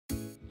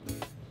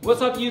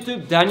What's up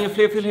YouTube, Daniel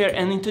Flefil here,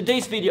 and in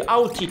today's video I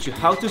will teach you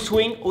how to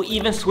swing or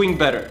even swing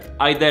better.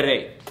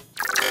 Aidere.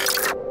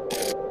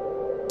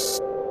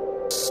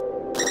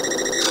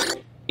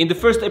 In the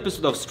first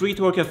episode of Street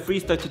Workout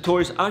Freestyle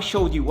Tutorials, I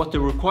showed you what the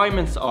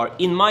requirements are,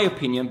 in my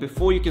opinion,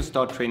 before you can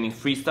start training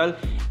freestyle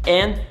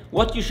and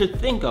what you should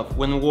think of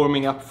when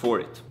warming up for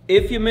it.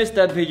 If you missed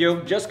that video,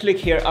 just click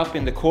here up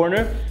in the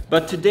corner,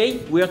 but today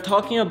we are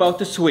talking about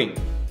the swing.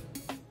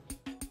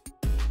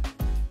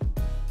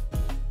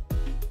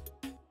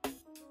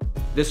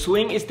 The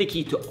swing is the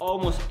key to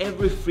almost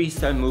every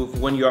freestyle move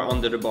when you are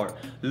under the bar.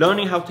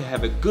 Learning how to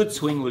have a good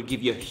swing will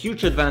give you a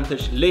huge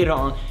advantage later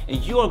on, and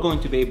you are going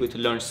to be able to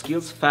learn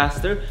skills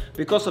faster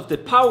because of the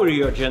power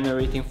you are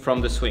generating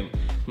from the swing.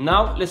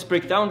 Now let's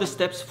break down the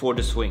steps for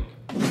the swing.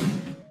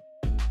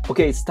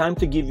 Okay, it's time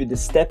to give you the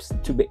steps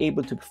to be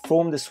able to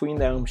perform the swing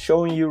that I'm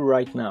showing you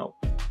right now.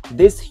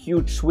 This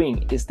huge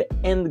swing is the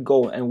end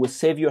goal and will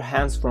save your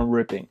hands from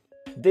ripping.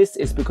 This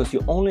is because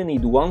you only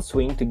need one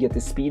swing to get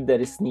the speed that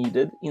is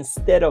needed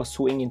instead of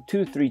swinging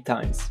 2-3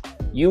 times.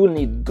 You will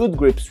need good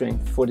grip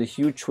strength for the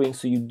huge swing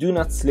so you do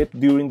not slip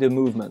during the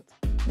movement.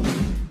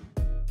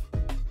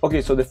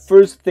 Okay, so the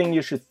first thing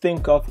you should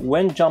think of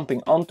when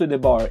jumping onto the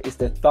bar is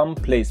the thumb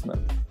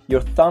placement.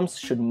 Your thumbs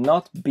should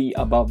not be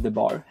above the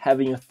bar.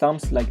 Having your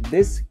thumbs like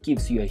this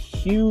gives you a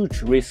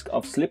huge risk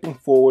of slipping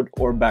forward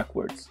or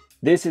backwards.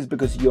 This is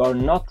because you are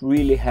not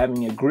really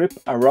having a grip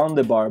around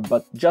the bar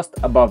but just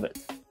above it.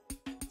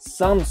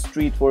 Some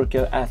street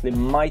workout athlete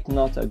might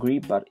not agree,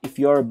 but if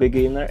you're a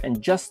beginner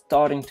and just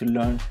starting to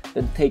learn,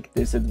 then take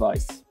this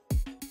advice.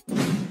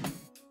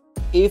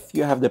 If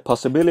you have the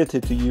possibility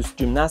to use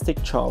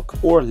gymnastic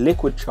chalk or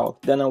liquid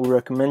chalk, then I would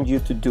recommend you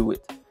to do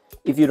it.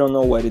 If you don't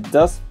know what it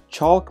does,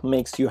 chalk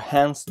makes your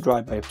hands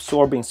dry by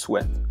absorbing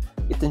sweat.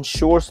 It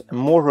ensures a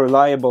more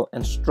reliable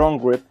and strong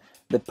grip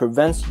that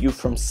prevents you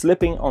from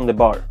slipping on the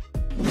bar.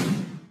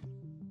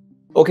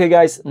 Okay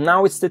guys,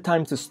 now it's the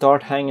time to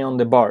start hanging on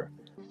the bar.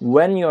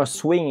 When you are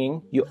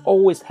swinging, you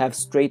always have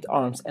straight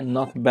arms and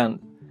not bend.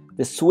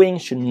 The swing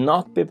should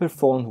not be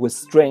performed with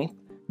strength,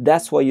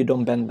 that's why you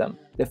don't bend them.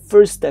 The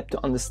first step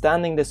to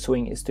understanding the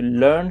swing is to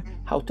learn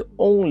how to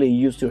only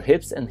use your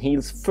hips and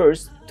heels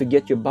first to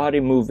get your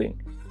body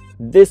moving.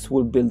 This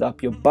will build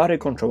up your body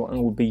control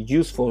and will be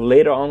useful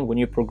later on when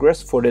you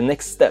progress for the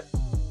next step.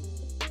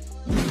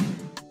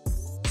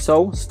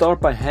 So start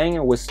by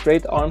hanging with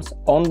straight arms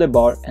on the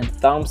bar and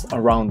thumbs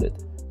around it.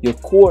 Your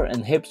core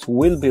and hips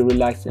will be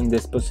relaxed in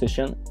this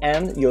position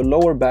and your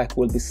lower back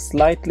will be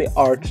slightly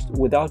arched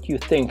without you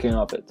thinking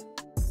of it.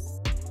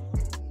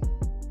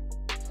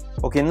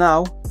 Okay,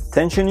 now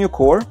tension your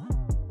core,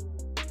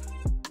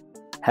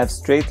 have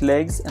straight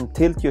legs and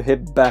tilt your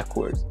hip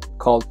backwards,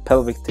 called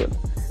pelvic tilt.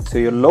 So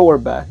your lower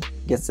back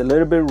gets a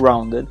little bit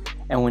rounded,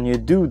 and when you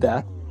do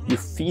that, your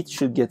feet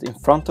should get in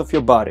front of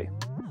your body.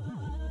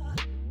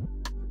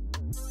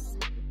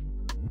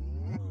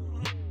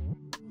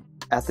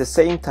 At the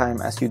same time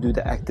as you do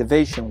the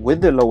activation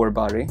with the lower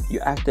body, you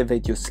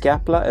activate your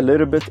scapula a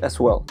little bit as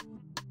well.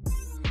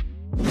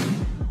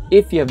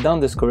 If you have done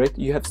this correct,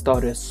 you have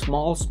started a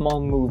small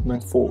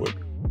movement forward.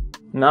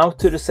 Now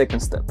to the second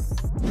step.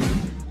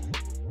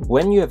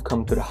 When you have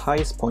come to the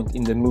highest point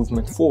in the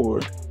movement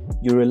forward,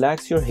 you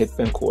relax your hip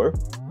and core,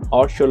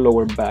 arch your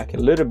lower back a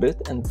little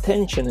bit and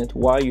tension it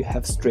while you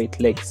have straight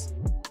legs.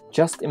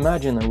 Just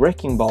imagine a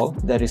wrecking ball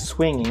that is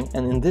swinging,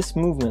 and in this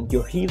movement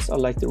your heels are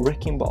like the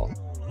wrecking ball,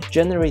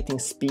 generating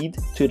speed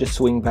to the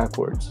swing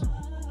backwards.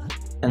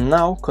 And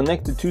now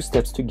connect the two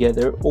steps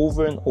together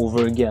over and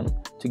over again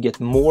to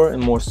get more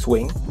and more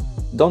swing.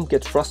 Don't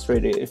get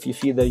frustrated if you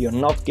feel that you're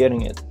not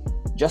getting it.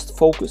 Just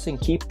focus and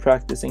keep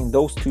practicing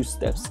those two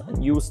steps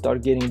and you'll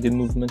start getting the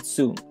movement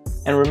soon.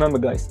 And remember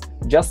guys,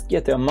 just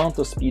get the amount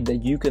of speed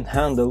that you can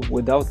handle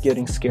without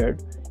getting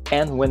scared,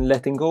 and when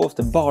letting go of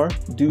the bar,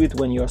 do it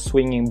when you are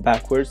swinging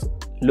backwards,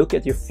 look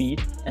at your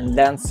feet and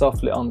land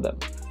softly on them.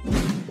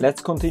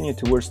 Let's continue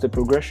towards the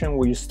progression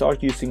where you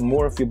start using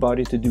more of your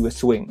body to do a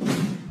swing.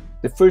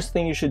 The first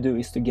thing you should do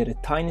is to get a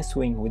tiny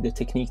swing with the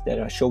technique that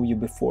I showed you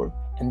before,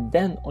 and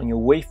then on your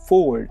way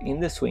forward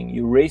in the swing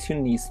you raise your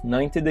knees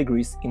 90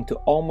 degrees into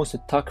almost a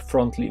tuck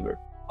front lever.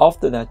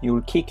 After that you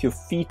will kick your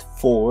feet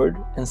forward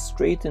and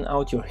straighten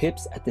out your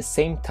hips at the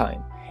same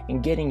time,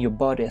 and getting your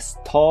body as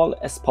tall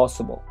as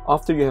possible.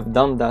 After you have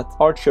done that,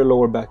 arch your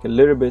lower back a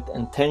little bit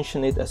and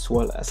tension it as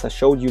well as I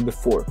showed you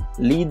before.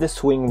 Lead the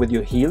swing with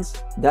your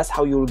heels, that's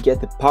how you will get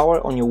the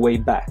power on your way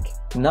back.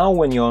 Now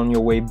when you're on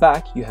your way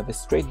back, you have a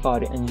straight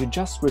body and you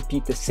just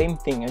repeat the same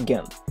thing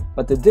again.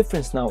 But the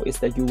difference now is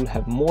that you will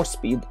have more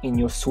speed in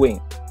your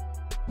swing.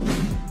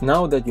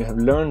 Now that you have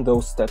learned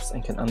those steps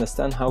and can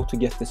understand how to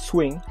get the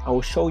swing, I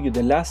will show you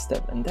the last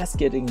step, and that's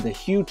getting the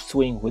huge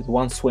swing with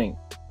one swing.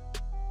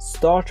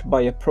 Start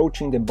by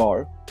approaching the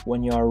bar.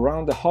 When you are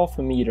around a half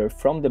a meter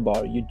from the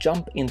bar, you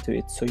jump into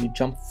it, so you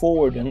jump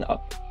forward and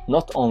up,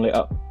 not only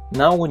up.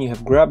 Now when you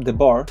have grabbed the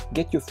bar,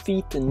 get your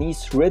feet and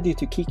knees ready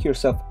to kick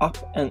yourself up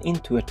and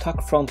into a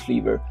tuck front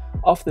lever.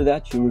 After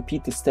that you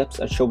repeat the steps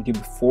I showed you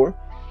before,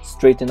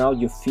 Straighten out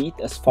your feet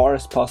as far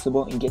as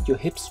possible and get your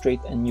hips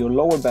straight and your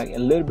lower back a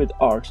little bit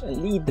arched,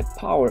 and lead the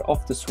power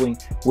of the swing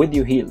with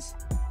your heels.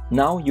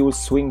 Now you will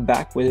swing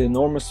back with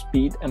enormous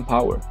speed and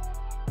power.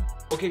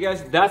 Okay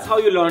guys, that's how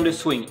you learn the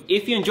swing.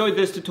 If you enjoyed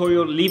this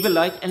tutorial, leave a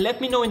like and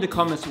let me know in the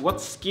comments what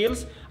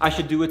skills I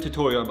should do a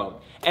tutorial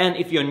about. And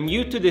if you're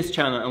new to this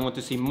channel and want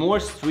to see more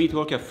street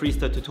workout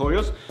freestyle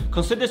tutorials,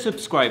 consider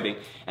subscribing,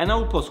 and I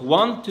will post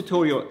one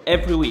tutorial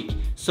every week.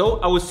 So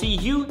I will see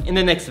you in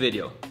the next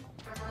video.